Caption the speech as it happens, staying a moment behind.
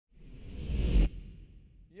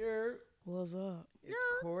What's up? It's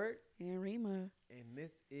Court, And Rima. and this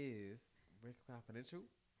is Breakup Confidential.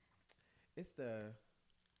 It's the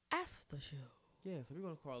After show. so we're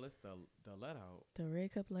gonna call this the let out. The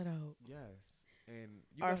Red Cup Let Out. Yes, and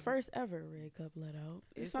Our guys- first ever Red Cup Let Out.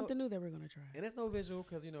 It's It's something new that we're going to try. and it's no visual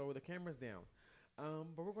because the camera's down.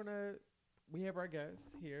 But we have our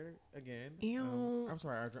guests here again. Ew. I'm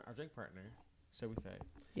sorry, our drink partner, shall we say?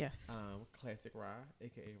 Yes. Classic Ra,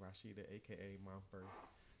 aka Rashida, aka Mom First,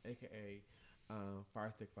 aka Fire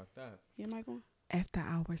Stick Fucked Up. Yeah, Michael? After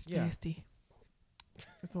hours Yeah. nasty.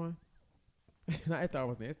 That's the one. I thought it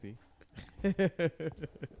was nasty.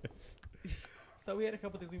 So we had a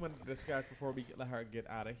couple things we wanted to discuss before we let her get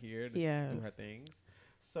out of here to do her Yes. things.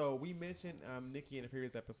 So we mentioned Nikki in the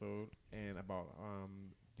previous episode and about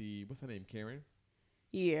what's her name, Karen,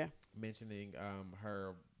 Yeah. mentioning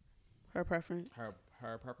her Her preference.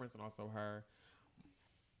 preference and also her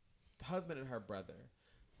husband and her brother.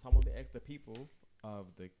 So I want to ask the people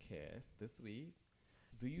of the cast this week,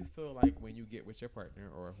 do you feel like when you get with your partner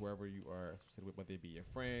or whoever you are associated with, whether it be your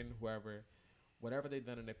friend, whatever they've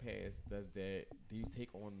done in the past, do you take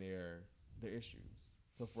on their issues?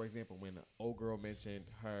 So for example, when the old girl mentioned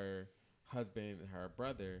her husband and her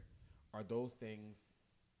brother, are those things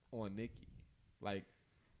on Nikki? Like,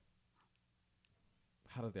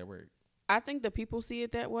 how does that work? I think the people see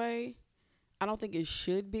it that way. I don't think it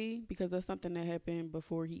should be because that's something that happened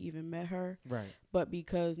before he even met her. Right. But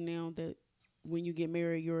because now that when you get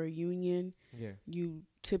married, you're a union, Yeah. you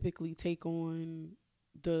typically take on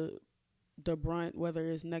the brunt, whether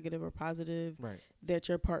it's negative or positive, Right. that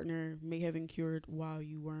your partner may have incurred while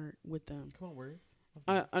you weren't with them. Come on, words.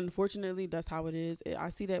 Unfortunately, that's how it is. I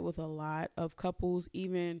see that with a lot of couples.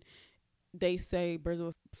 Even they say birds of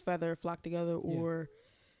a feather flock together, or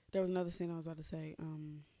there was another thing I was about to say.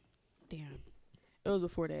 Damn, it was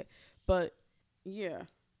before that. But yeah,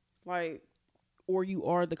 like, or you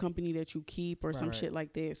are the company that you keep, or some Right. shit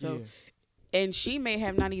like that. So, Yeah. and she may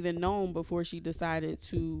have not even known before she decided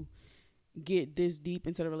to get this deep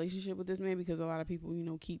into the relationship with this man, because a lot of people,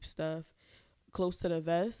 keep stuff close to the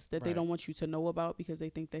vest that they Right. don't want you to know about because they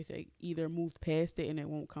think that they either moved past it and it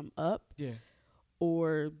won't come up, Yeah.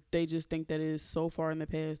 or they just think that it is so far in the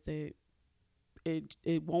past that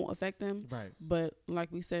it won't affect them. Right. But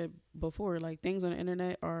like we said before, like, things on the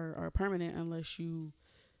internet are permanent unless you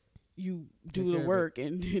Take do care the of work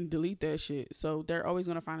and delete that shit. So they're always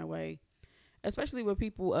going to find a way, especially with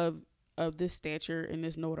people of this stature and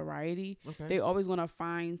this notoriety. Okay. They always going to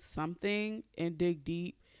find something and dig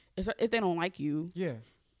deep if they don't like you Yeah.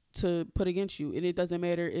 to put against you. And it doesn't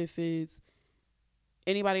matter if it's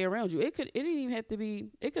anybody around you. It didn't even have to be,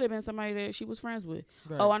 it could have been somebody that she was friends with.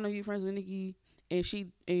 Right. Oh, I know you friends with Nikki,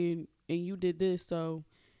 and and you did this, so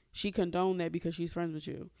she condoned that because she's friends with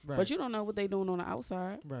you. Right. But you don't know what they doing on the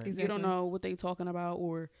outside. Right. You don't know what they talking about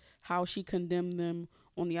or how she condemned them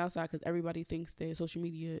on the outside, because everybody thinks that social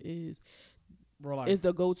media is Real life.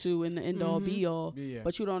 the go-to and the end-all, Mhm. be-all. Yeah.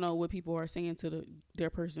 But you don't know what people are saying to their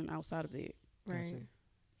person outside of it. Right. Gotcha.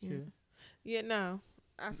 Yeah. Yeah, no.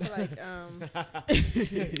 I feel like She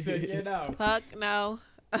said, yeah, no. fuck no.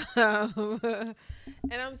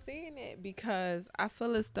 And I'm saying it because I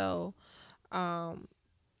feel as though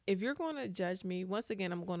if you're going to judge me, once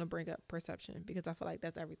again, I'm going to bring up perception because I feel like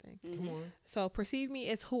that's everything. Come on. So perceive me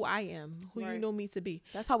as who I am, who you Right. know me to be.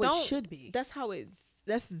 That's how Don't- it should be.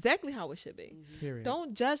 That's exactly how it should be. Period.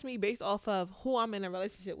 Don't judge me based off of who I'm in a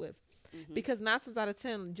relationship with. Mhm. Because 9 times out of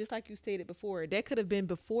 10, just like you stated before, that could have been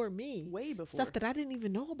before me. Way before. Stuff that I didn't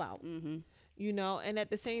even know about. Mm-hmm. And at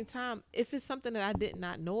the same time, if it's something that I did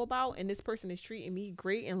not know about and this person is treating me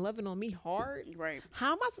great and loving on me hard, Right.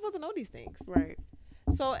 how am I supposed to know these things? Right.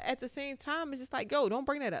 So at the same time, it's just like, yo, don't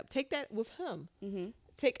bring that up. Take that with him. Mm-hmm.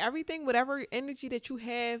 Take everything, whatever energy that you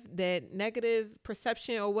have, that negative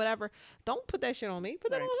perception or whatever, don't put that shit on me.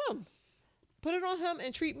 Put that Right. on him. Put it on him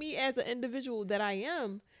and treat me as an individual that I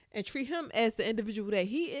am and treat him as the individual that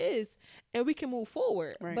he is, and we can move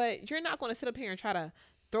forward. Right. But you're not going to sit up here and try to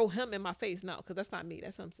throw him in my face. No, because that's not me.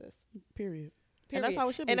 That's him, sis. Period. Period. And that's how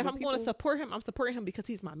it should be. And if But I'm going to people- support him, I'm supporting him because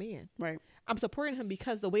he's my man. Right. I'm supporting him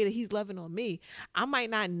because the way that he's loving on me. I might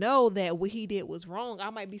not know that what he did was wrong. I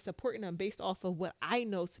might be supporting him based off of what I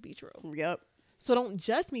know to be true. Yep. So don't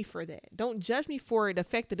judge me for that. Don't judge me for the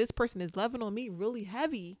fact that this person is loving on me really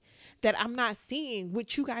heavy that I'm not seeing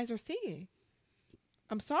what you guys are seeing.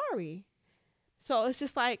 I'm sorry. So it's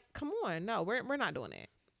just like, come on. No, we're not doing that.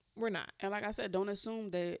 We're not. And like I said, don't assume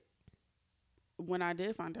that when I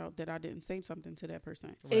did find out that I didn't say something to that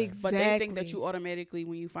person. Right. Exactly. But they think that you automatically,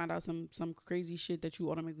 when you find out some crazy shit, that you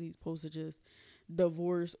automatically supposed to just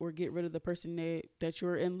divorce or get rid of the person that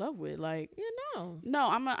you're in love with. Like, You No,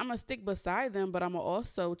 I'm a stick beside them, but I'm gonna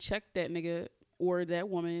also check that nigga or that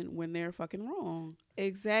woman when they're fucking wrong.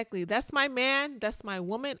 Exactly. That's my man. That's my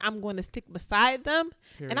woman. I'm going to stick beside them,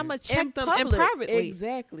 and I'm gonna check In them public. privately.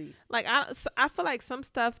 Exactly. Like I feel like some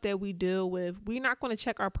stuff that we deal with, we're not going to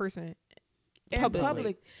check our person In publicly.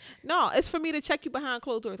 public. No, it's for me to check you behind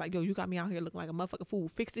closed doors. Like, yo, you got me out here looking like a motherfucking fool.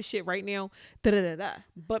 Fix this shit right now. Da da da da.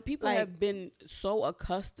 But people Like- have been so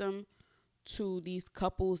accustomed to these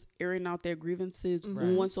couples airing out their grievances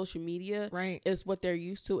Mhm. on social media. Right. It's what they're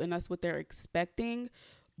used to, and that's what they're expecting.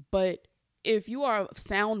 But if you are of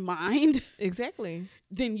sound mind, Exactly.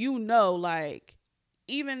 then you know, like,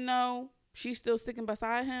 even though she's still sticking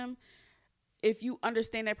beside him, if you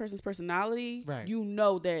understand that person's personality, Right. you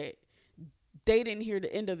know that they didn't hear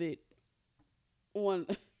the end of it on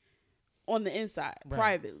the inside, Right.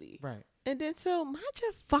 privately. Right. And then so mind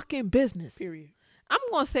your fucking business. Period. I'm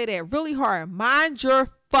gonna say that really hard. Mind your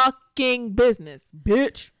fucking business,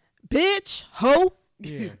 bitch, hoe.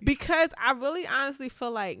 Yeah. Because I really honestly feel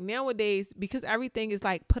like nowadays, because everything is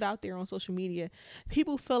like put out there on social media,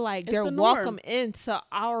 people feel like It's they're the norm. welcome into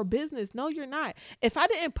our business. No, you're not. If I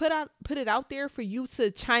didn't put it out there for you to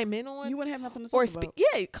chime in on You wouldn't have nothing to or talk speak, about.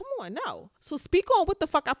 yeah, come on, no. So speak on what the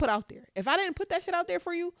fuck I put out there. If I didn't put that shit out there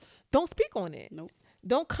for you, don't speak on it. Nope.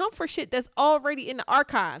 Don't come for shit that's already in the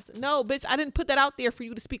archives. No, bitch, I didn't put that out there for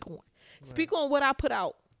you to speak on. Speak on what I put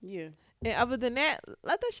out. Yeah. And other than that,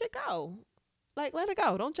 let that shit go. Like, let it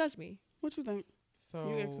go. Don't judge me. What you think? So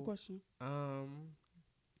You asked a question.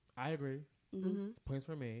 I agree. Mm-hmm. Points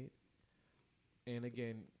were made, and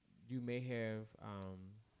again, you may have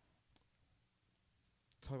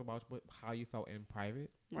talked about how you felt in private,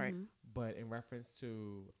 Right. Mhm. but in reference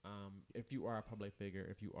to if you are a public figure,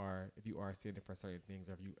 if you are standing for certain things,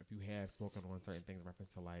 or if you have spoken on certain things in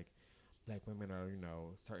reference to like black women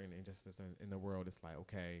or certain injustices in the world, it's like,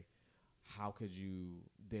 okay, how could you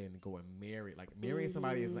then go and marry? Like marrying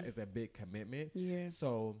somebody is a big commitment. Yeah.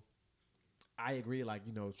 So I agree, like,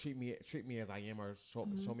 treat me as I am, or show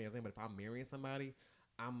me as I am. But if I'm marrying somebody,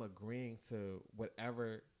 I'm agreeing to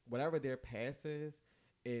whatever their past is.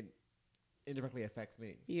 It indirectly affects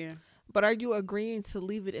me. Yeah. But are you agreeing to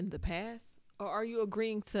leave it in the past? Or are you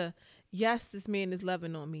agreeing to, yes, this man is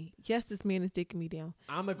loving on me. Yes, this man is taking me down.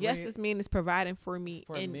 I'm agreeing. Yes, this man is providing for me.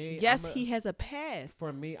 For and me, yes, he has a past.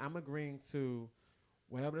 For me, I'm agreeing to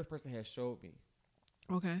whatever this person has showed me.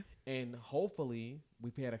 Okay. And hopefully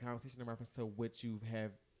we've had a conversation in reference to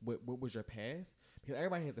what was your past, because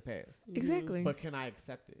everybody has a past. Exactly. But can I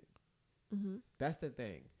accept it? Mm-hmm. That's the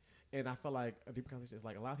thing. And I feel like a deeper conversation is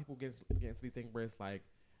like, a lot of people get into these things where it's like,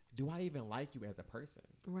 do I even like you as a person?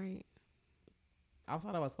 Right.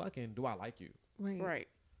 Outside of us fucking, do I like you? Right. Right.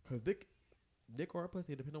 Because dick or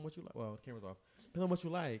pussy, depending on what you like. Well, the camera's off. Depending on what you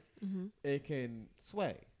like, Mm-hmm. it can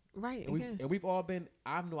sway. Right. And we've all been.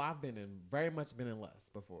 I've very much been in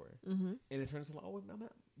lust before, Mm-hmm. and it turns into like, oh, I'm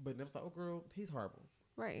not. But then it's like, oh, girl, he's horrible.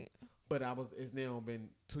 Right. But it's now been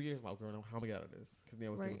 2 years. Like, girl, how am I get out of this? Because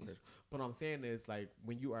now it's Right. getting crazy. But what I'm saying is, like,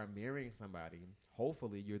 when you are marrying somebody,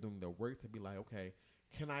 hopefully you're doing the work to be like, okay,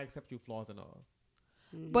 can I accept you flaws and all?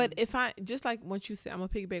 Mm-hmm. But if I, just like what you said, I'm going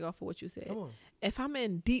to piggyback off of what you said. Come on. If I'm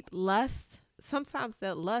in deep lust, sometimes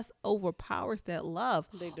that lust overpowers that love.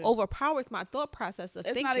 They do. Overpowers my thought process of It's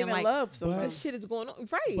thinking not even like, love this sometimes. shit is going on.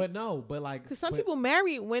 Right. But no, but like, Because some but- people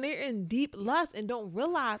marry when they're in deep lust and don't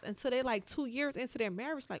realize until they're like 2 years into their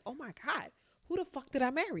marriage, like, oh my God, who the fuck did I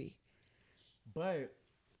marry? But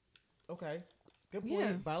okay, good point,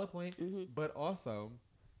 Yeah. valid point. Mm-hmm. But also,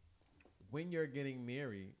 when you're getting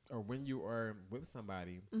married or when you are with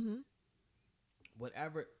somebody, Mm-hmm.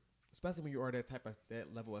 whatever, especially when you are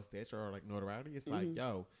that level of stature or like notoriety, it's like,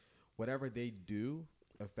 yo, whatever they do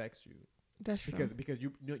affects you That's true. because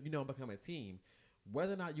you become a team.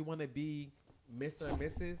 Whether or not you want to be Mr. and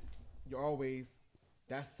Mrs., you're always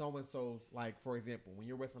that's so and so's. Like, for example, when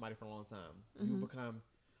you're with somebody for a long time, you become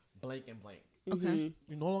blank and blank. Okay.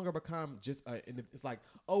 You no longer become just it's like,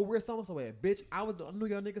 oh, we're so and so at, bitch. I knew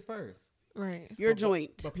y'all niggas first. Right. Your But-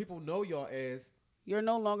 joint. but people know y'all as. You're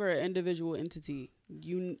no longer an individual entity.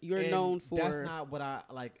 You're and known for. That's not what I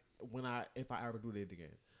like. If I ever do that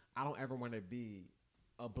again, I don't ever want to be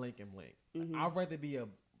a blank and blank. I'd rather be a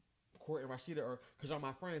Court and Rashida, or because y'all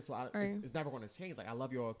my friends, so Right. it's never going to change. Like, I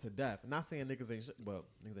love y'all to death. I'm not saying niggas ain't shit. Well,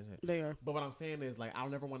 niggas ain't shit. They are. But what I'm saying is, like, I don't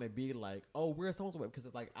never want to be like, oh, we're so with, because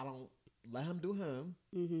it's like, I don't let him do him.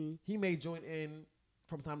 Mm-hmm. He may join in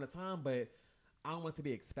from time to time, but I don't want it to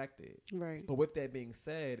be expected. Right. But with that being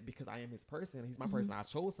said, because I am his person, he's my person, I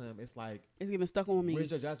chose him. It's like, It's getting stuck on me. where's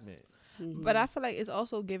your judgment? Mhm. But I feel like it's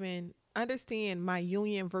also giving understand my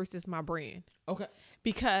union versus my brand, Okay.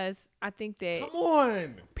 because I think that Come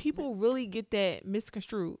on. people really get that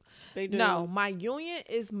misconstrued. They do. No, my union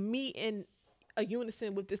is me in a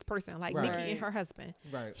unison with this person, like Right. Nikki and her husband.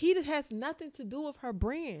 Right. He has nothing to do with her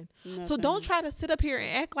brand. So Nothing. don't try to sit up here and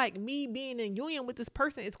act like me being in union with this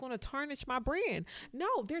person is going to tarnish my brand. No,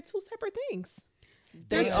 they're two separate things.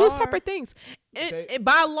 They're They two are. separate things. They- And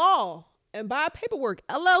by law and by paperwork,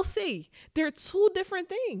 LLC, they're two different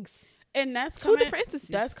things. And that's Two coming, different entities.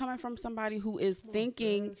 that's coming from somebody who is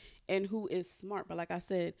thinking and who is smart. But like I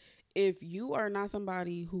said, if you are not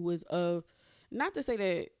somebody who is of, not to say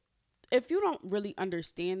that, if you don't really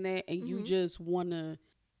understand that and you just want to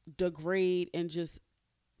degrade and just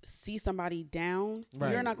see somebody down,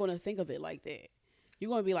 Right. you're not going to think of it like that. You're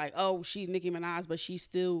going to be like, oh, she's Nicki Minaj, but she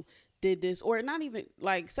still did this. Or not even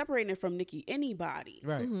like separating it from Nicki, anybody.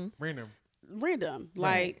 Right. Random. Random.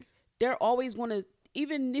 Right. Like they're always going to,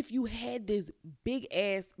 even if you had this big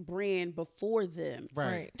ass brand before them,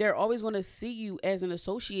 Right. they're always going to see you as an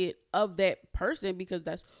associate of that person because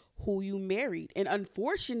that's who you married. And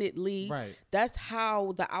unfortunately, Right. that's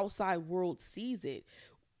how the outside world sees it.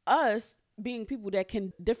 Us being people that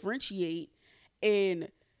can differentiate and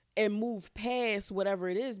move past whatever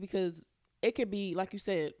it is, because it could be, like you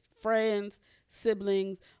said, friends,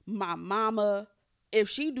 siblings, my mama. If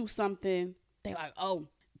she do something, they like, oh,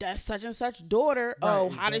 that's such and such daughter. Right, Oh,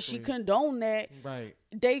 how does she exactly. condone that? Right.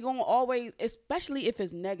 They gonna always, especially if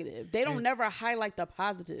it's negative, they don't And- never highlight the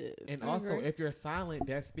positive. And I also, agree. if you're silent,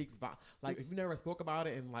 that speaks about, like, if you never spoke about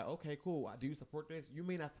it and like, okay, cool, do you support this? You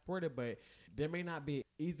may not support it, but there may not be an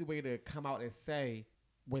easy way to come out and say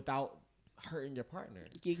without hurting your partner.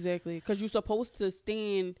 Exactly, because you're supposed to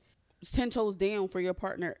stand 10 toes down for your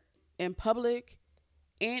partner in public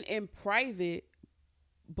and in private.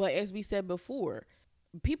 But as we said before,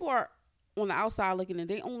 people are on the outside looking and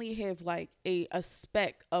they only have like a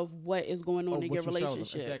speck of what is going on Or in what your you show them.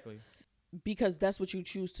 relationship, Exactly. because that's what you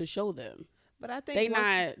choose to show them. But I think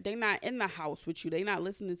They not in the house with you. They not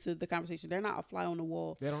listening to the conversation. They're not a fly on the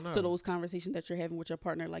wall They don't know. to those conversations that you're having with your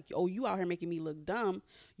partner. Like, oh, you out here making me look dumb.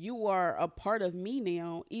 You are a part of me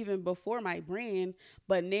now, even before my brand.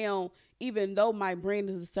 But now, even though my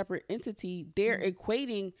brand is a separate entity, they're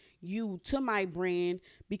equating you to my brand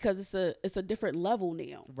because it's a different level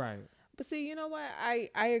now. Right. But see, you know what? I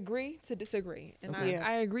agree to disagree. And Okay.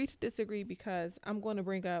 I agree to disagree because I'm going to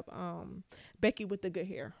bring up Becky with the good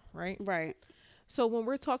hair, right? Right. So when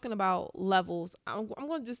we're talking about levels, I'm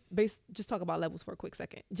going to just talk about levels for a quick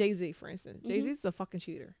second. Jay-Z, for instance. Jay-Z's a fucking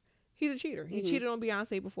cheater. He's a cheater. He cheated on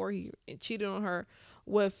Beyonce before. He cheated on her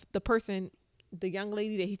with the person, the young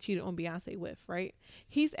lady that he cheated on Beyonce with, right?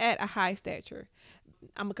 He's at a high stature.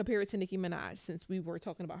 I'm gonna compare it to Nicki Minaj since we were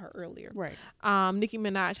talking about her earlier. Right. Nicki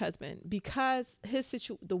Minaj husband, because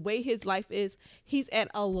the way his life is, he's at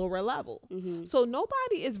a lower level. So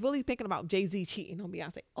nobody is really thinking about Jay-Z cheating on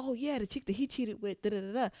Beyonce. Oh yeah, the chick that he cheated with, da da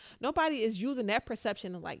da da. Nobody is using that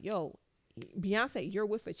perception of like, yo, Beyonce, you're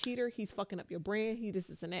with a cheater. He's fucking up your brand. He this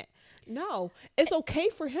and that. No, it's okay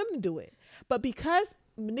for him to do it, but because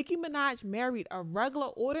Nicki Minaj married a regular,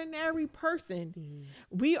 ordinary person,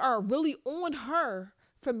 we are really on her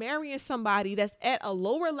for marrying somebody that's at a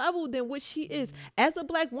lower level than what she is as a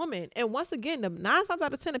black woman. And once again, the 9 times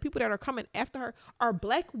out of 10 of people that are coming after her are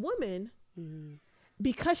black women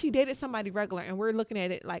because she dated somebody regular. And we're looking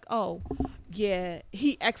at it like, oh, yeah,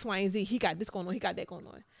 he X, Y, and Z. He got this going on. He got that going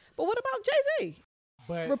on. But what about Jay-Z?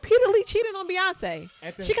 But Repeatedly cheating on Beyonce.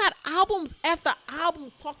 At the- She got albums after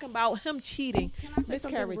albums talking about him cheating. Can I say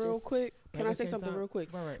something Miscarriages. real quick? Can At I the say same something time- real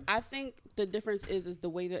quick? Right. I think the difference is the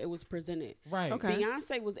way that it was presented. Right. Okay.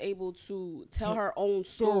 Beyonce was able to tell Tell her own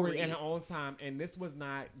Story story. in her own time, and this wasn't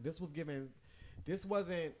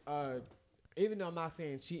even though I'm not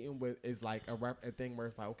saying cheating is like a thing where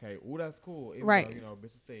it's like, okay, ooh, that's cool. Even Right. though, you know,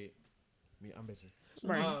 bitches say, I'm bitches.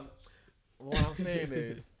 Right. What I'm saying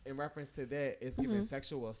is, in reference to that, it's giving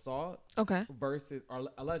sexual assault Okay. versus, or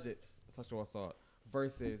alleged sexual assault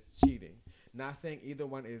versus cheating. Not saying either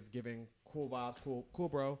one is giving cool vibes, cool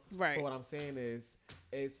bro. Right. But what I'm saying is,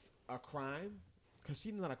 it's a crime because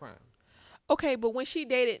cheating's not a crime. Okay, but when she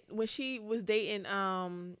was dating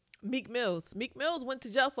Meek Mills went to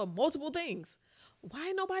jail for multiple things.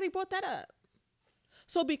 Why nobody brought that up?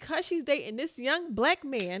 So because she's dating this young black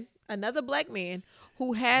man, another black man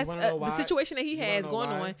who has You wanna know the why? situation that he You has wanna know going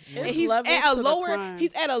why? on, It's and he's levels at a to the lower crime.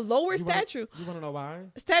 he's at a lower You wanna- stature You want to know why?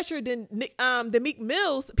 than the Meek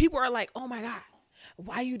Mills. People are like, oh my god,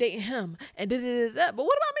 why are you dating him? And da da da da. But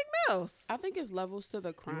what about Meek Mills? I think it's levels to the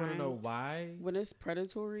You crime. want to know why? When it's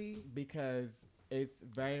predatory, Because it's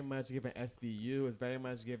very much given SVU. It's very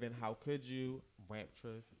much given how could you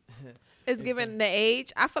rapturous. It's given the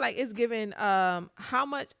age. I feel like it's given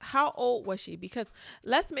how old was she? Because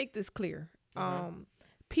let's make this clear.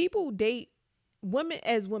 People date women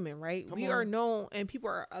as women, right? Come we on. are known, and people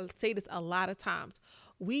are say this a lot of times.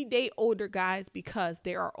 We date older guys because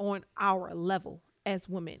they are on our level as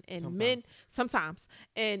women, and men sometimes.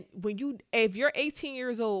 And if you're 18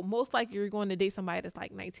 years old, most likely you're going to date somebody that's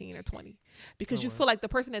like 19 or 20, because you feel like the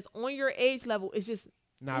person that's on your age level is just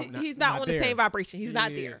he's not on the same vibration. He's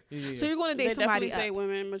not there. So you're going to date somebody. They definitely say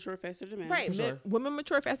women mature faster than men. Right. Sure. Women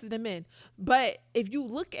mature faster than men. But if you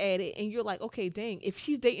look at it and you're like, okay, dang, if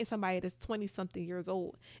she's dating somebody that's 20 something years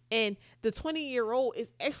old, and the 20-year-old is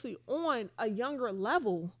actually on a younger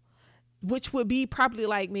level, which would be probably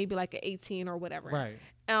like maybe like an 18 or whatever. Right.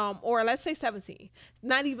 Or let's say 17.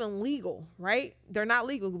 Not even legal, right? They're not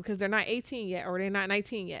legal because they're not 18 yet, or they're not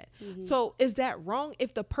 19 yet. Mm-hmm. So is that wrong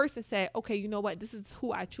if the person said, okay, you know what? This is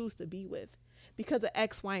who I choose to be with because of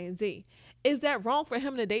X, Y, and Z. Is that wrong for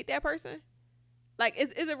him to date that person? Like,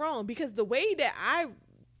 is it wrong? Because the way that I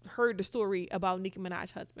heard the story about Nicki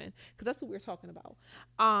Minaj's husband, because that's what we're talking about,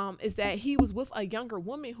 is that he was with a younger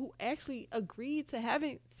woman who actually agreed to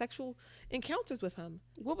having sexual encounters with him.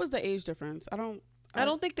 What was the age difference? I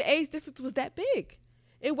don't think the age difference was that big.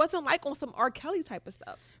 It wasn't like on some R. Kelly type of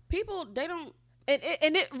stuff. People, they don't. And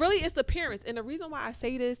it really is the parents. And the reason why I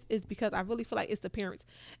say this is because I really feel like it's the parents.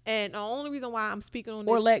 And the only reason why I'm speaking on this.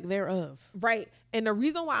 Or lack thereof. Right. And the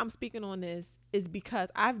reason why I'm speaking on this is because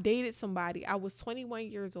I've dated somebody. I was 21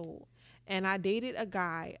 years old. And I dated a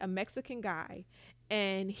guy, a Mexican guy.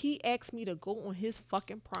 And he asked me to go on his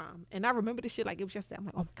fucking prom. And I remember this shit like it was yesterday. I'm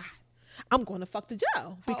like, oh my God, I'm going to fuck the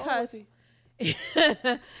jail. Because How old was he?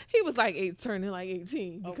 He was like turning like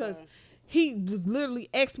 18 because he was literally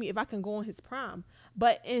asked me if I can go on his prom.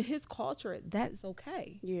 But in his culture, that's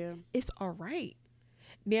okay. Yeah. It's all right.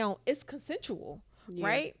 Now, it's consensual,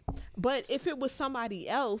 right? But if it was somebody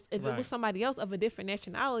else, it was somebody else of a different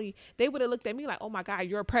nationality, they would have looked at me like, oh my God,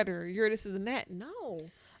 you're a predator. You're this and that. No.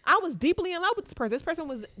 I was deeply in love with this person. This person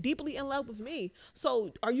was deeply in love with me.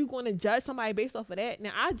 So are you going to judge somebody based off of that?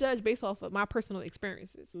 Now, I judge based off of my personal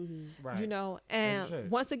experiences, Right. you know, and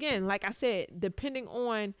once again, like I said, depending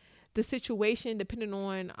on the situation, depending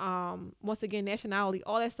on, once again, nationality,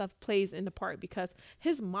 all that stuff plays in the part because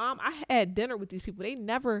his mom, I had dinner with these people. They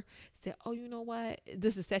never said, oh, you know what?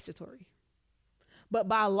 This is statutory. But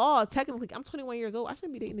by law, technically, I'm 21 years old. I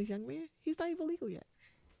shouldn't be dating this young man. He's not even legal yet.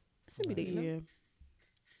 I shouldn't be dating him.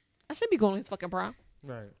 I shouldn't be going to his fucking prom.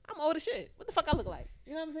 Right. I'm old as shit. What the fuck I look like?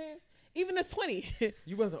 You know what I'm saying? Even at 20.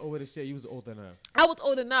 You wasn't old as shit. You was old enough. I was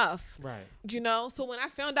old enough. Right. You know? So when I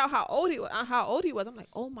found out how old he was, I'm like,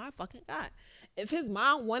 oh my fucking God. If his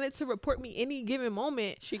mom wanted to report me any given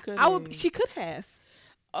moment, she could have.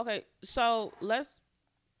 Okay, so let's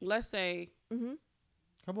say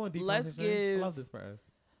Come on, deep. Let's give. I love this for us.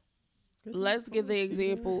 Let's give the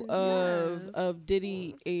example of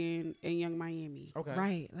Diddy and Young Miami. Okay.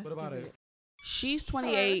 Right. What about it? She's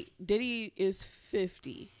 28. Diddy is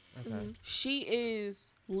 50. Okay. She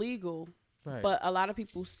is legal, Right. but a lot of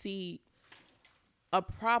people see a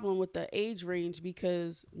problem with the age range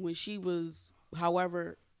because when she was,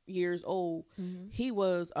 however years old, he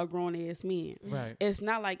was a grown ass man. Right. It's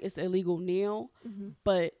not like it's illegal now,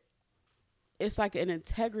 but it's like an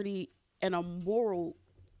integrity and a moral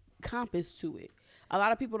compass to it. A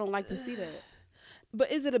lot of people don't like to see that.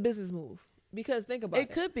 But is it a business move? Because think about it.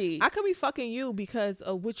 It could be. I could be fucking you because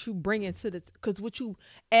of what you bring into because what you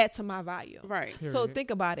add to my value. Right. Period. So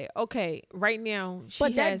think about it. Okay, right now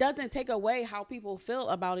but that doesn't take away how people feel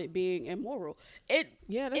about it being immoral. That's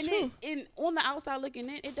true. And on the outside looking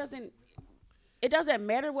in, it doesn't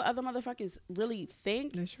matter what other motherfuckers really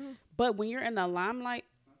think. That's true. But when you're in the limelight,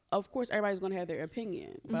 of course everybody's gonna have their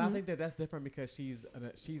opinion. But I think that's different because she's an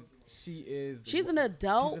adult. She's an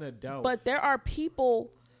adult. But there are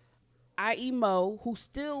people, i.e. Mo, who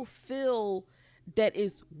still feel that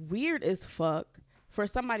it's weird as fuck for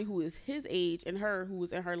somebody who is his age and her who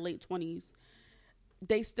is in her late 20s.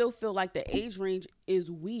 They still feel like the age range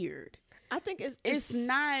is weird. I think it's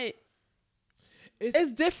not.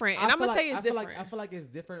 It's different, and I'm gonna say it's different. I feel like it's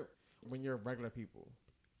different when you're regular people.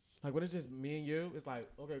 Like when it's just me and you, it's like,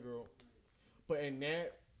 okay, girl. But in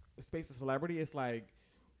that space of celebrity, it's like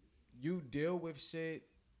you deal with shit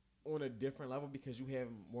on a different level because you have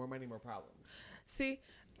more money, more problems. See,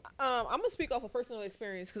 I'm gonna speak off of personal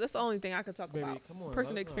experience because that's the only thing I can talk about. Come on,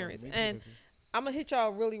 personal experience, and I'm gonna hit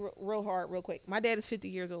y'all really real hard, real quick. My dad is 50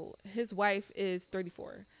 years old. His wife is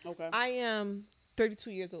 34. Okay. I am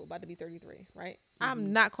 32 years old, about to be 33, right? Mm-hmm.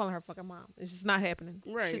 I'm not calling her fucking mom. It's just not happening.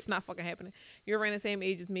 Right. It's just not fucking happening. You're around the same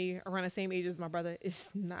age as me, around the same age as my brother. It's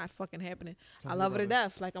just not fucking happening. Sounds I like love her your to brother.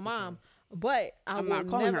 death, like a mom, but I'm not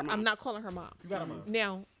calling her mom. I'm not calling her mom. You got a mom.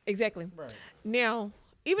 Now, exactly. Right. Now,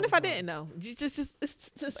 even if I didn't know, just it's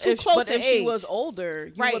too If, close but to if age. she was older,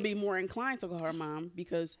 you Right. would be more inclined to call her mom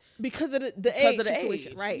because of the because age of the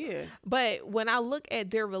situation, age, right? Yeah. But when I look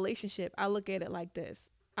at their relationship, I look at it like this.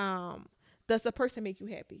 Does the person make you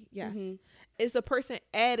happy? Yes. Mhm. Is the person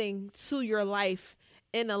adding to your life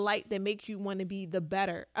in a light that makes you want to be a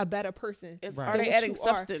better person? If- Right. Are than they what adding you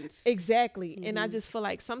are? substance? Exactly. And I Mhm. just feel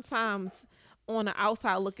like sometimes on the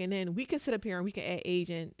outside looking in, we can sit up here and we can add age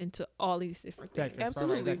into all these different things. Exactly.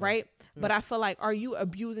 Absolutely. Exactly. Right? Yeah. But I feel like, are you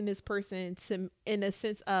abusing this person in a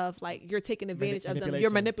sense of like you're taking advantage of them? You're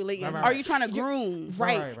Manipulation. manipulating. Right, them. Are you trying to You're- groom?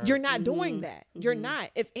 Right. Right. You're not doing Mhm. that. You're Mhm.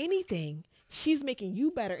 not. If anything, she's making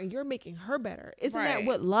you better and you're making her better. Isn't that Right.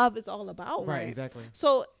 what love is all about? Right. Exactly.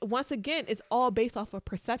 So once again, it's all based off of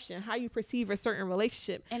perception, how you perceive a certain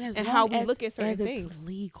relationship. And, And how we look at certain things. It's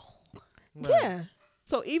legal. Right. Yeah.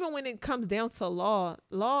 So even when it comes down to law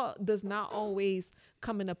does not always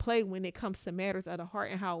come into play when it comes to matters of the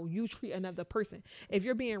heart and how you treat another person. If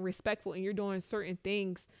you're being respectful and you're doing certain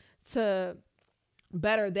things to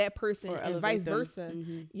better that person Or and elevate vice them. versa,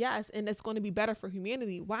 Mhm. yes, and it's going to be better for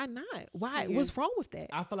humanity. Why not? Why? Yeah. What's wrong with that?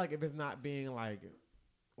 I feel like if it's not being like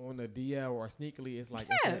on the DL or sneakily, it's like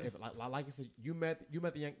Yeah. if like you said, you met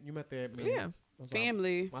that man's Yeah.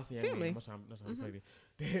 Family. Family. I'm trying to explain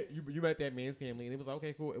it. you met that man's family, and it was like,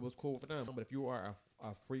 okay, cool. It was cool for them. But if you are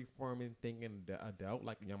a free forming thinking adult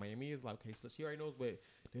like Young Miami is, like, okay, so she already knows, but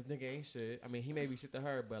this nigga ain't shit. I mean, he may be shit to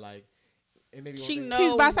her, but like, it may be. She one thing- know-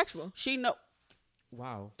 He's bisexual. She know.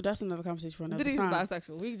 Wow. That's another conversation for another That he's time.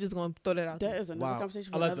 bisexual. We just gonna throw that out That there. is another Wow.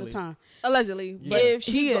 conversation for Allegedly. another time. Allegedly, Yeah. but If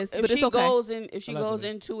she he go- is. if But she it's okay. goes in, if she goes Allegedly.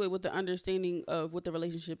 into it with the understanding of what the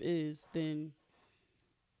relationship is, then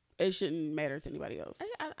it shouldn't matter to anybody else.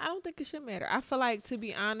 I don't think it should matter. I feel like, to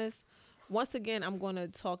be honest, once again, I'm going to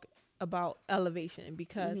talk about elevation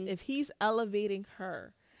because Mhm. if he's elevating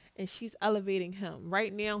her and she's elevating him,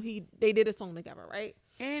 right now they did a song together, right?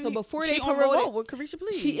 And So before she they on promote remote with Carisha,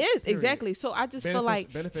 please. She is, Period. exactly. So I just feel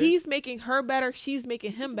like Benefits. he's making her better. She's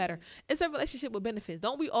making him better. It's a relationship with benefits.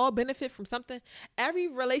 Don't we all benefit from something? Every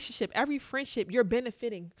relationship, every friendship, you're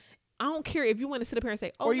benefiting. I don't care if you want to sit up here and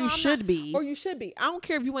say, "Oh, or no, you I'm should not," be. or you should be. I don't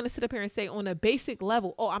care if you want to sit up here and say on a basic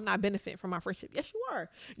level, "Oh, I'm not benefiting from my friendship." Yes, you are.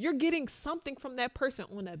 You're getting something from that person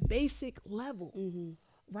on a basic level, Mm-hmm.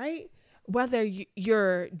 right? Whether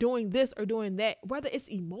you're doing this or doing that, whether it's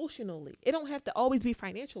emotionally, it don't have to always be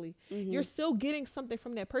financially. Mm-hmm. You're still getting something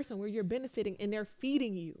from that person where you're benefiting and they're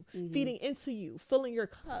feeding you, Mhm. feeding into you, filling your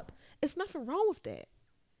cup. It's nothing wrong with that.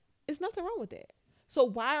 It's nothing wrong with that. So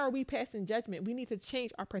why are we passing judgment? We need to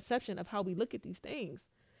change our perception of how we look at these things.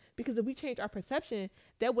 Because if we change our perception,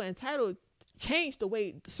 that will entitle change the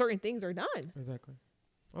way certain things are done. Exactly.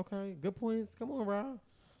 Okay. Good points. Come on, Rob.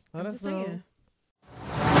 Let I'm us just know. saying.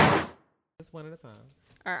 Just one at a time.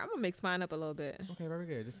 All right, I'm gonna mix mine up a little bit. Okay, very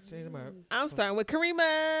good. Just change them up. I'm starting with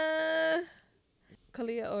Karima,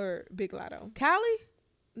 Kalia, or Big Lotto. Callie?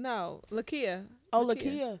 No, Lakia. Oh,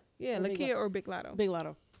 Lakia. Yeah, Or Big Lakia or Big Lotto. Big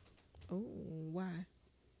Lotto. Oh, why?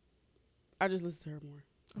 I just listen to her more.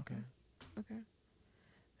 Okay. Okay.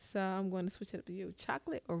 So I'm going to switch it up to you.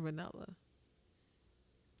 Chocolate or vanilla?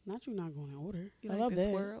 Not you not going in order. You I like love the that.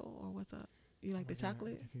 swirl or what's up? You like the Oh my God, I'm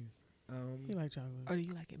chocolate confused. You like chocolate. or do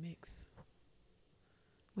you like it mixed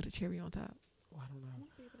with a cherry on top? Oh, I don't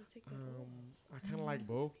know. I kind of like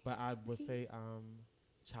both, but I would say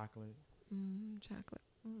chocolate. Chocolate.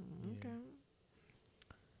 Yeah. Okay.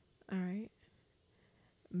 All right.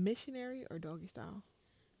 Missionary or doggy style?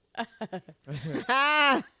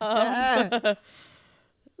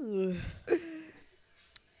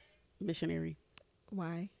 Missionary.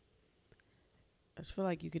 Why? I just feel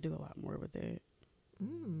like you could do a lot more with that.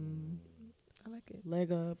 I like it.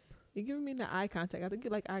 Leg up. You're giving me the eye contact. I think you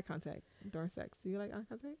like eye contact during sex. Do you like eye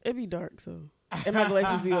contact? It'd be dark, so and my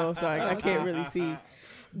glasses be off, so I can't really see.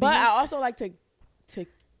 But I also like to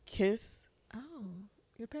kiss Oh,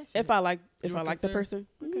 you're passionate. if I like You a the kisser? person.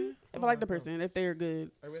 Okay. Mhm. If I like the person, if they're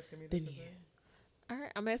good, Are you asking me then this yeah. again? All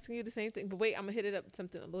right, I'm asking you the same thing, but wait, I'm gonna hit it up with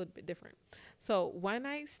something a little bit different. So, one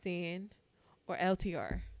night stand or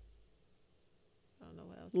LTR? I don't know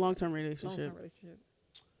what else. Long-term relationship. Long-term relationship.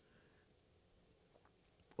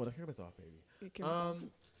 Well, the camera's off, baby. Yeah, camera's off.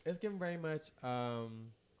 It's given very much.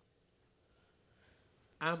 I'm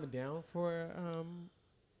down for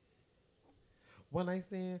one night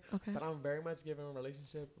stand, Okay. but I'm very much giving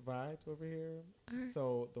relationship vibes over here. Alright.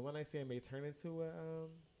 So the one night stand may turn into a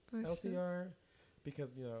For sure. LTR,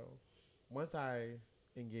 because once I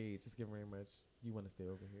engage, just give very much. You want to stay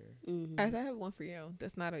over here. Mm-hmm. I have one for you.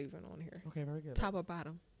 That's not even on here. Okay, very good. Top or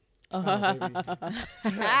bottom? Oh, baby.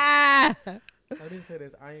 Ah! Let me say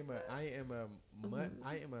this: I am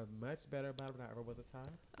a much better bottom than I ever was a top,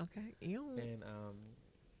 Okay. Ew. and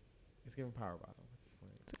it's giving power bottom at this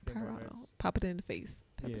point. It's Power giving very bottle. much- Pop it in the face.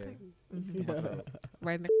 Type Yeah. of thing. Mhm. Yeah.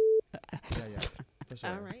 Right in the. Yeah, for sure.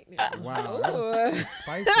 All right. Now. Wow, Ooh. that was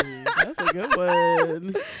spicy. That's a good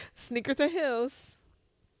one. Sneakers or heels?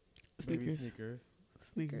 Baby Sneakers.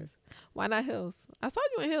 sneakers. Why not heels? I saw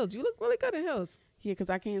you in heels. You look really good in heels. Yeah, because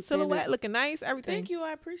I can't stand Silhouette it. looking nice. Everything. Thank you.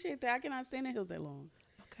 I appreciate that. I cannot stand in heels that long.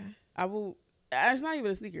 Okay. I will. It's not even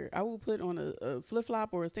a sneaker. I will put on a flip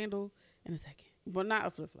flop or a sandal in a second, but not a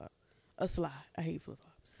flip flop. A slide. I hate flip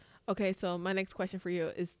flops. Okay. So my next question for you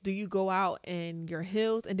is: do you go out in your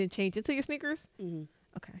heels and then change into your sneakers? Mm-hmm.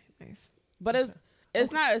 Okay. Nice. But Okay.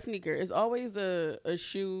 it's not a sneaker. It's always a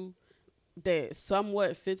shoe that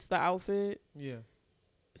somewhat fits the outfit. Yeah,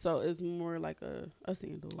 So it's more like a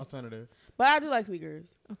sandal. alternative. But I do like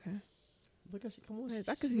sneakers. Okay. Look at she. Come on, Nice.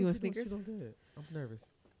 she- I could she see you in doing- she doing- sneakers. she doing good. I'm nervous.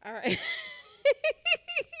 All right.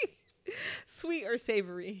 Sweet or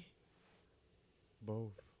savory?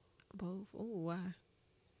 Both, Both. Oh, why?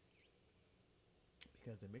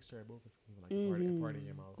 because the mixture of both is giving like a party in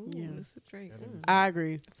your mouth. Ooh, Yeah. that's a drink. And then it's- I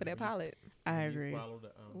agree. For that palate. I And you agree. swallow the,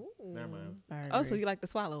 Ooh. never mind. I agree. Oh, so you like to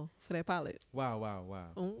swallow for that palate? Wow, wow, wow,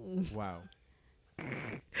 Ooh. wow.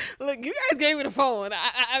 Look, you guys gave me the phone.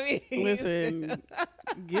 I mean, Listen,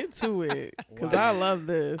 get to it, because Wow. I love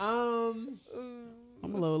this. Mm.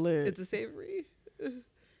 I'm a little lit. It's a savory.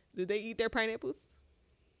 Did they eat their pineapples?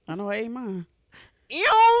 I know I ate mine. Ew!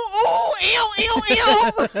 Ooh! Ew! Ew!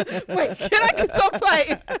 Ew! Wait, can I get some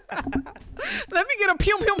play? Let me get a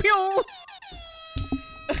pew pew pew.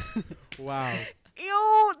 Wow.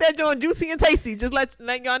 Ew! That joint juicy and tasty. Just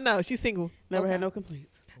let y'all know she's single. Never Okay. had no complaints.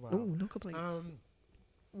 Wow. Ooh, no complaints.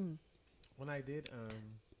 Mm. When I did,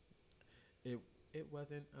 it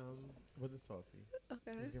wasn't saucy. It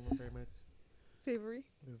Okay. was giving very much. Savory.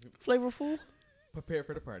 It was Flavorful. prepared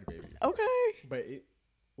for the party, baby. Okay. But it,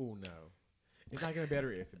 oh no, it's not gonna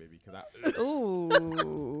battery acid, baby. Because I, Ooh.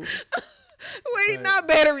 Wait, But- not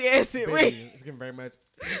battery acid. baby, Wait. it's giving very much.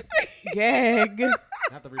 Gag. I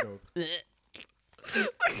have to read those,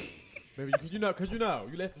 baby. Cause you know,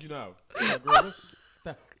 you left. You know. Girl,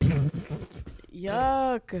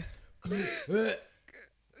 Yuck.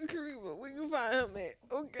 Karima, we can find him at.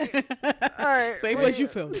 Okay. All right. Say wait. what you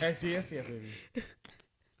feel. yes, baby.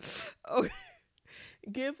 Okay.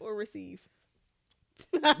 Give or receive?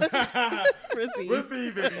 Receive.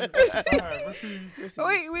 Receive, baby. Alright, receive.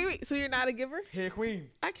 Wait. So you're not a giver? Head queen.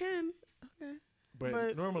 I can. Okay.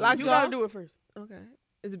 But normally, you gotta do it first. Okay.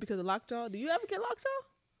 Is it because of lockjaw? Do you ever get lockjaw?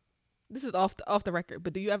 This is off the record,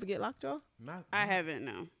 but do you ever get lockjaw? not. I haven't,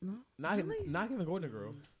 no. No. Not Really? not even Golden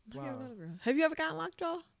Girl. Not Wow. even little girl. Have you ever gotten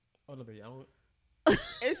lockjaw? Oh no, baby. I don't.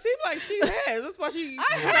 It seems like she has. That's why she.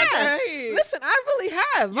 I have. Listen, I really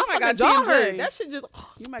have. My might fucking got jaw TMJ. hurt. That shit just.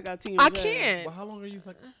 You might got TMJ. I can't. Well, how long are you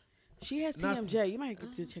like? She has Not- TMJ. You might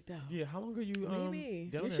get to check that out. Yeah, how long are you? Maybe.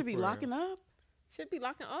 down You there should be for? locking up. Should be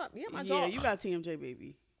locking up. Yeah, my jaw. Yeah, you got TMJ,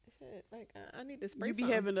 baby. Shit, like I need to spray. You be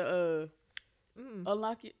something. having to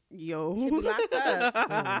unlock it. Yo. Should be locked up. Oh,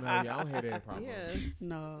 no, yeah, I don't have that problem. Yeah.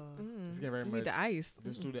 No. Just get very You much. need the ice.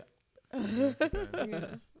 Just do that.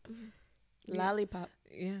 Yeah. Lollipop.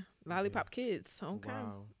 Yeah. Lollipop kids. Okay.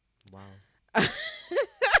 Wow. No,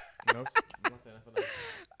 no saying that for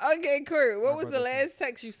now. Okay, Kurt. What My was the brother last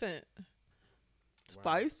text you sent?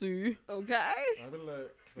 Spicy. Okay. I really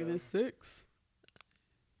look. Give it 6.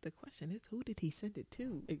 The question is, who did he send it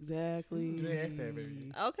to? Exactly. You didn't ask that,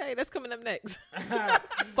 baby. Okay, that's coming up next.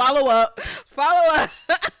 Follow up. Follow up.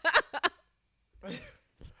 The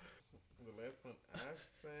last one I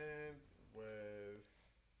sent was.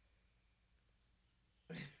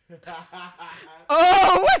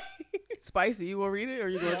 Oh, wait. Spicy. You gonna read it or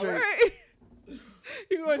you gonna drink? Right.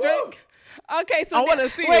 You gonna drink? Okay, so I now- wanna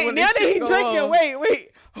see it wait, when now this that shit he go drinking, on. wait.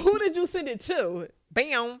 Who did you send it to?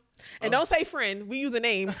 Bam. And don't say friend. We using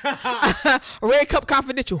names. Red Cup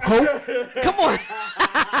Confidential. Ho. Come on.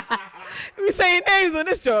 We saying names on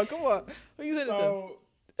this show. Come on. Who you send it to? So,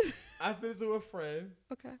 I sent it to a friend,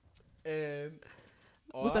 Okay. and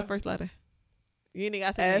What's that first letter? You ain't got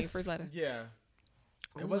to say the name S. first letter. Yeah.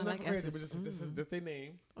 Ooh, It wasn't I nothing like crazy, S's. but just this their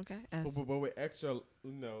name, Okay. S. but with extra,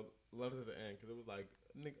 letters at the end, because it was like,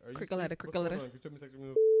 Nick, are you Crickle letter, asleep? crickle What's letter. going on? Can you tell me sexual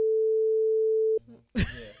news?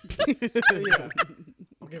 Yeah.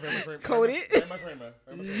 Okay, very much Raymond. Code Very it. much Raymond.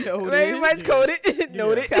 Very much Raymond. Noted. Very much Yeah. coded.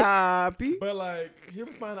 Noted. Copy. But like, he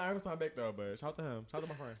responded, I respond back though. But shout out to him. Shout out to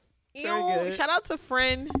my friend. Very good. Shout out to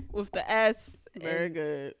friend with the S. Very and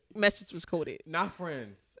good. Message was coded. Not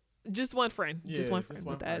friends. Just one friend. Yeah, just one friend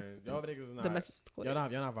with the S. Y'all niggas is not. The message was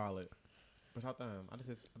coded. Y'all not valid. But how time? I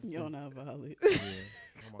just You're not valid. Yeah.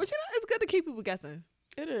 But you know, it's good to keep people guessing.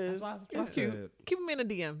 It is. It's cute. Keep them in a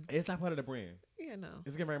DM. It's not part of the brand. Yeah, no.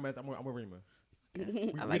 It's getting very much. I'm with Rima.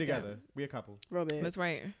 We I like together. We a couple. Real bad. That's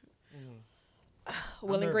right. Mm.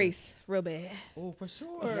 Will and nervous. Grace. Real bad. Oh, for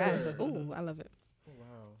sure. Yes. Oh, I love it. Oh,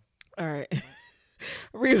 wow. All right.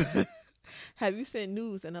 Rima, have you sent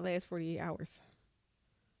news in the last 48 hours?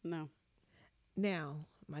 No. Now,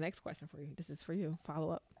 my next question for you. This is for you.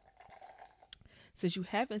 Follow up. Since you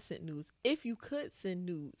haven't sent news, if you could send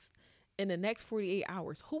news in the next 48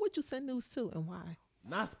 hours, who would you send news to and why?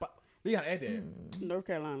 Not spot. We gotta add that. North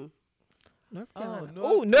Carolina. North Oh, Carolina. North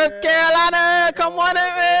Oh, North Carolina. Come on,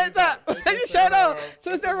 hands up. North Show up. Carolina.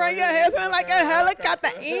 Sister, right your hands went like a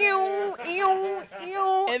helicopter. Ew, ew,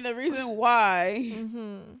 ew. And the reason why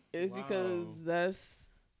Mm-hmm. is because Wow. that's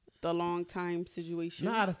the long time situation.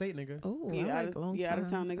 Not out of state, nigga. Oh, Yeah, I out like of- long yeah, out of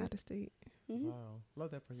time, town nigga. out of state Mhm. Wow.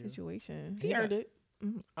 Love that for you. situation. He earned it.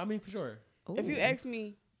 I mean, for sure. If you Ooh. ask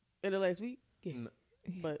me in the last week, yeah. N-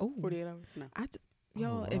 But Ooh. 48 hours, no.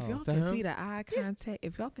 Y'all, Oh, if wow. y'all To can him? see the eye contact,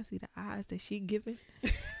 if y'all can see the eyes that she giving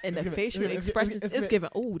and the giving- facial it's- expressions, it's it's giving,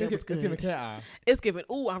 ooh, that was It's giving good. cat eye. It's giving,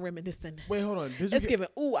 ooh, I'm reminiscing. Wait, hold on. Did you It's get, giving,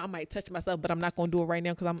 ooh, I might touch myself, but I'm not gonna do it right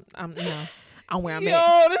now because I'm where I'm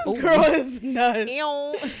at. Yo, this Ooh. girl is nuts.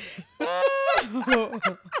 Ew.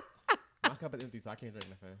 my cup is empty, so I can't drink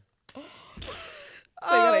nothing. gotta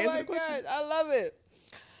Oh answer my the question. God, I love it.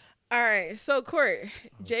 All right, so Court,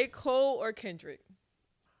 J. Cole or Kendrick?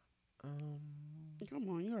 Come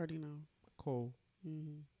on, you already know. Cool.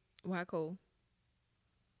 Mm-hmm. Why Cole?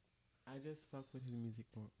 I just fuck with his music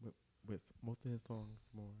more, with most of his songs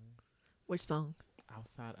more. Which song?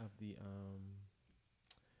 Outside of the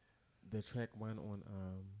track one on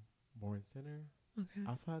Born Center. Okay.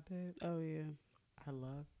 Outside that, Oh, yeah. I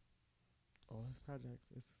love all his projects.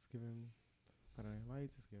 It's giving Friday Night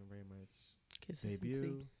Lights. It's giving very much Consistency.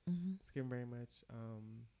 debut. Mm-hmm. It's giving very much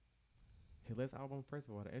his last album. First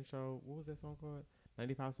of all, the intro. What was that song called?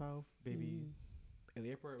 95 South, baby. In the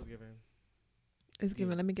airport, it was giving. It's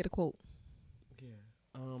giving. Yeah. Let me get a quote. Yeah.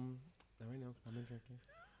 Now right now, I've been drinking.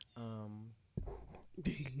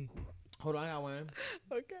 Hold on, I got one.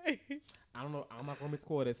 Okay. I don't know. I'm not gonna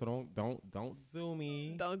misquote it, so don't zoom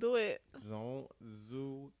me. Don't do it. Don't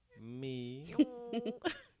zoom me. Pew,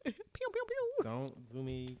 pew, pew. Don't zoom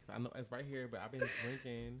me. I know it's right here, but I've been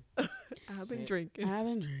drinking. I've been Shit. drinking. I've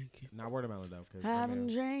been drinking. Not watermelon though, because I've been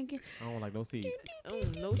drinking. I don't like no seeds.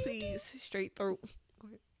 No seeds. Straight throat.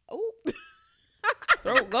 Oh.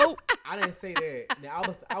 Throat goat. I didn't say that. Now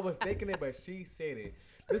I was thinking it, but she said it.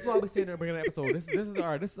 This is why we sitting there bringing an episode. This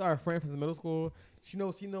is our friend from middle school. She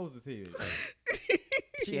knows the series.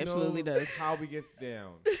 She absolutely knows does. how we get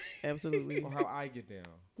down, Absolutely. or how I get down.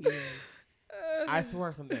 Yeah. I taught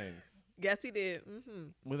her some things. Yes, he did. Mm-hmm.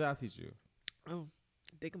 What did I teach you? Oh,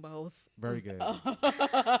 dick and balls. Very good. Changed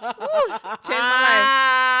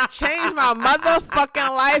my life. Changed my motherfucking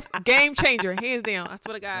life. Game changer. Hands down. I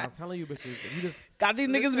swear to I'm God. telling you, bitches, if you just Got these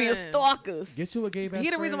niggas being Listen. stalkers. get you a gay best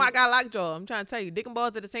He the reason why I got lockjaw. I'm trying to tell you. Dick and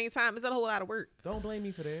balls at the same time. It's a whole lot of work. Don't blame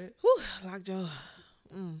me for that. Whew, lockjaw.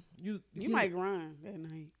 Mm. You You might grind that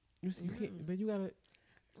night. You can't, but you gotta.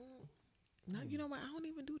 No, you know what? I don't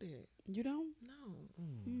even do that. You don't? No.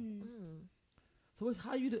 Mm. So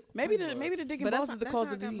how you do? Maybe the dick and But balls that's is the not- cause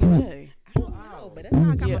that's of not got DCJ. I don't know, but that's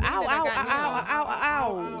how I got Yeah. my Ow, money ow, that I got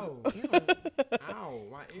now. Ow,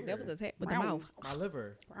 my ear. That was a tap with the Ow. mouth. My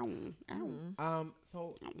liver. Ow. Ow.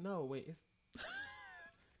 So no, wait. It's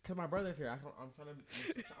cause my brother's here. I'm trying to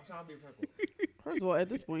be respectful. First of all, at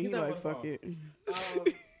this point, He's he not like, gonna fuck fall. it.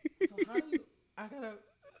 So how do you? I gotta.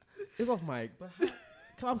 It's off mic, but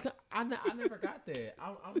I never got that.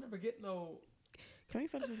 I'll never get no. Can we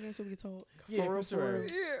finish this game so we can talk? Yeah, real, for sure. real?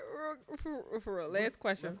 Yeah, for real. Last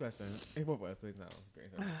question. Last question. Hey, both of us, please now.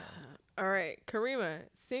 All right, Karima,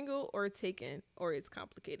 single or taken, or it's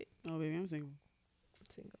complicated? Oh, baby, I'm single.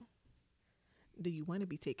 Single. Do you want to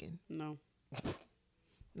be taken? No.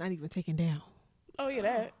 Not even taken down. Oh, yeah,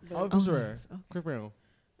 that. Oh, But- for sure. nice. Okay. Chris Brown.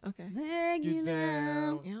 Okay. Take You you down.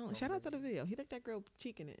 down. You know, shout out to the video. He looked that girl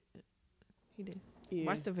cheeking it. He did. Yeah.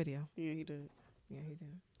 Watch the video. Yeah, he did. Yeah, he did.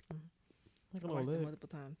 Like I a watched little it lip. multiple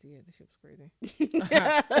times. Yeah, the shit was crazy.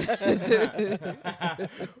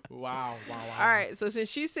 Wow. All right, so since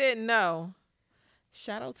she said no,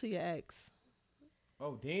 shout out to your ex.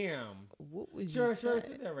 Oh, damn. What would Sure, you say?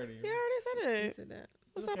 said that already. Yeah, I already He said it. said that.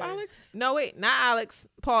 What's Okay. up, Alex? No, wait, not Alex.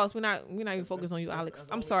 Pause. We're not even focused on you, that's- Alex.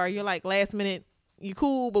 that's I'm all sorry. You're like last minute. You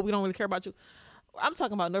cool, but we don't really care about you. I'm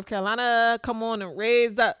talking about North Carolina. Come on and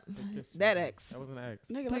raise up. That ex. That was an ex.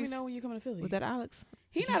 Nigga, let me know when you coming to Philly. Was that Alex?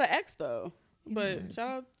 He not an ex though. But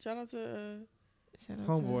Yeah. shout out to Shout out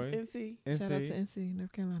Homeboy. NC. To, shout out to NC. NC,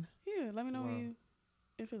 North Carolina. Yeah, let me know Wow. when you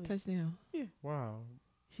in Philly. Touchdown. Wow.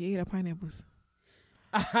 She ate her pineapples.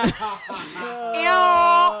 Uh,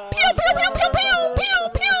 Pew, pew, pew, pew, pew, pew,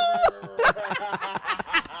 pew.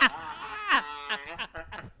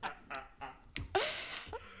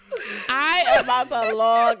 I am about to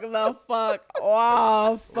log the fuck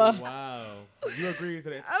off. Wow. You agree to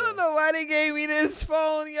that? I don't know why they gave me this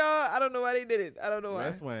phone, y'all. I don't know why they did it. I don't know why.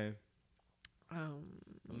 That's Wayne. Um,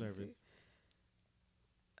 I'm nervous.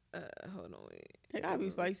 hold on, wait. It gotta be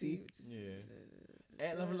spicy. Yeah.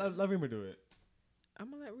 Let Rima do it. I'm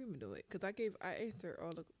gonna let Rima do it because I answered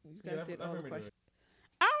all the. You Yeah, guys let- did let all the Rima do questions.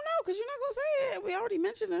 I don't know, cause you're not gonna say it. We already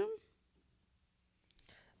mentioned him.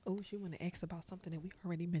 Oh, she want to ask about something that we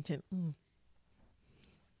already mentioned.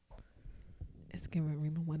 It's giving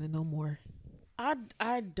Rima want to know more.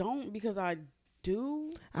 I don't because I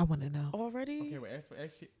do I want to know. already. Okay, well,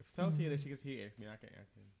 tell she that she can he ask me. I can't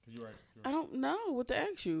ask him because you're right. I don't know what to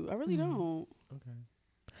ask you. I really don't. Okay.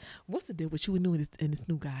 What's the deal with you and this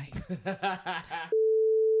new guy?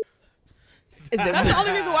 That's the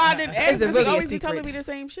only reason why I didn't ask. Is it Because really he a always be secret? telling me the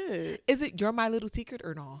same shit. Is it your my little secret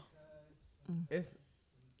or no?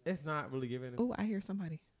 It's not really giving. Oh, I hear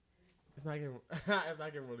somebody. It's not giving. It's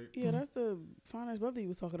not giving really. Yeah, that's the finance brother you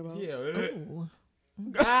was talking about. Yeah. Oh.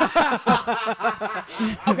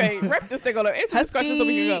 Okay, wrap this thing on up. Answer this question so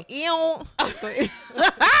we can Ew. go.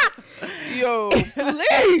 Yo,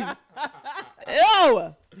 please.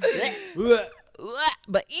 Ew.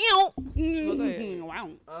 But ew. Mm, wow.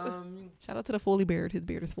 Shout out to the Foley beard. His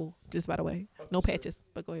beard is full. Just by the way, no patches.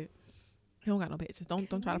 But go ahead. He don't got no patches. Don't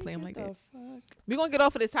try to play him like that. We're gonna get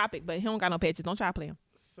off of this topic, but he don't got no patches. Don't try to play him.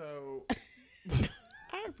 So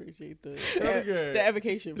I appreciate the Very good. the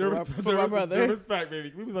advocation for my brother. The respect,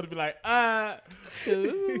 baby. We was gonna be like,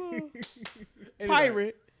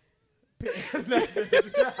 Pirate.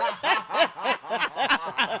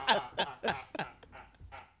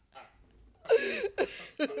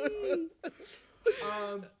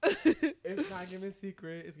 It's not giving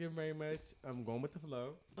secret. It's giving very much. I'm going with the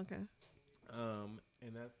flow. Okay.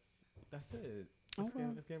 And that's it. Okay.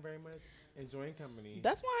 It's getting very much enjoying company.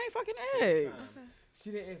 That's why I ain't fucking Time. eggs.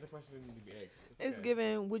 She didn't answer the question that needed to be asked. It's okay.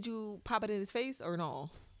 given. Would you pop it in his face or no?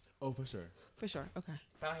 Oh, for sure. For sure. Okay.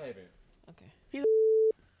 But I haven't. Okay.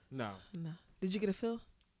 No. No. Did you get a feel?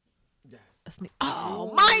 Yes. A sneak.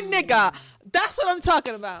 Oh, my nigga. That's what I'm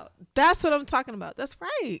talking about. That's what I'm talking about. That's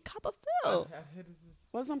right. Cop a feel. I had this.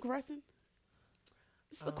 What's some caressing?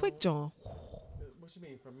 Just a quick John. What you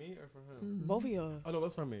mean, from me or from him? Both of y'all. Oh no,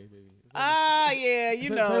 it's from me, baby. It's from me. Ah, yeah, you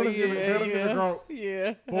So know, Taylor's giving- Taylor's giving yeah, girl-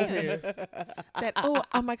 yeah. Both hands. That. Oh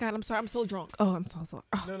my God. I'm sorry. I'm so drunk. Oh, I'm so sorry.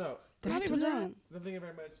 Oh, No. did I Not do even that? drunk. I'm thinking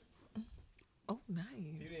very much. Oh, You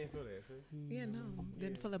nice. didn't feel that, see? Yeah, no.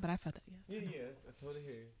 Didn't Yeah. feel it, but I felt it. Yes. Yeah. That's totally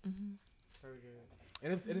here. Mm-hmm. Very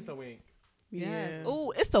good. And it's a wink. Yes. Yeah.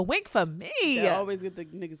 Oh, it's the wink for me. They always get the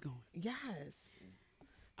niggas going. Yes.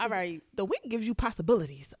 All right. The wink gives you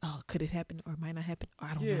possibilities. Oh, could it happen or might not happen?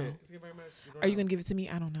 I don't Yeah. know. It's getting very much. Are you gonna give it to me?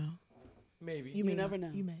 I don't know. Maybe. You may never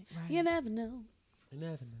not. know. You may. Right. You never know. You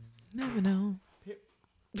never know. Never know.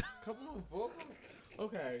 Come on, vocals.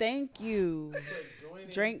 Okay. Thank you, For joining,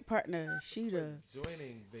 drink partner Sheeta, for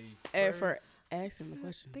joining the and for first- asking the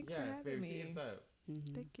question. Thanks for Yes, having baby. me. It's up.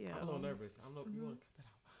 Mhm. Thank you. I'm a little nervous. I'm not. You want to cut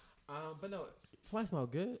that out? But no. Do I smell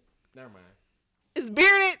good? Never mind. It's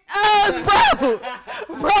bearded. Oh, it's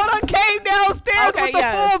bro. Bro done came downstairs Okay, with the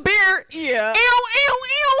yes. full beard. Yeah. Ew, ew,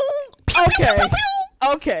 ew. Okay.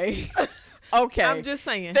 Okay. Okay. I'm just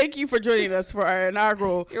saying. Thank you for joining us for our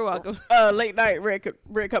inaugural You're welcome. late night red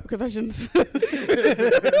cup confessions.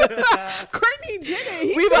 Courtney did it.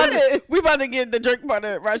 He did it. We about to get the drink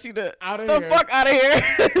partner Rashida Out of the here. fuck out of here.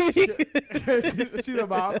 She's a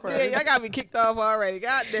mom first. Yeah, y'all got me kicked off already.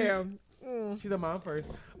 Goddamn. She's a mom first.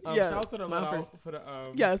 Yeah, Shout out to the mom let first. out for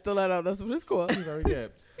the Yeah, still let out. That's what it's called. Very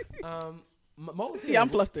good. Mo was here. Yeah, I'm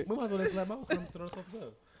flustered. We might as well just let Mo come to the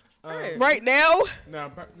episode. Right. Right now?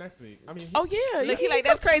 No, next week. I mean, Oh yeah. Look, he like,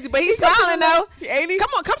 that's crazy, but he's smiling though. Ain't he? Come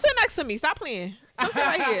on, come sit next to me. Stop playing. Come sit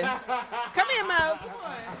right here. Come here, Mo. Come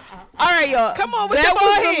on. All right, y'all. Come on with That your was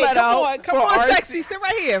bald the head. let Come out on. Come for on, RC sexy. Sit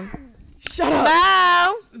right here. Shut up.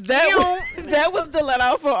 Bow. That was the let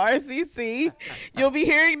out for RCC. You'll be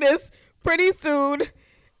hearing this pretty soon.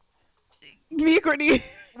 Me and Courtney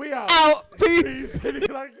we out. out. Peace.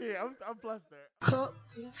 Like, yeah, I'm flustered. Cup,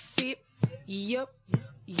 sip, yup,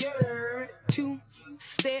 you're 2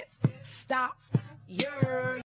 step, stop, you're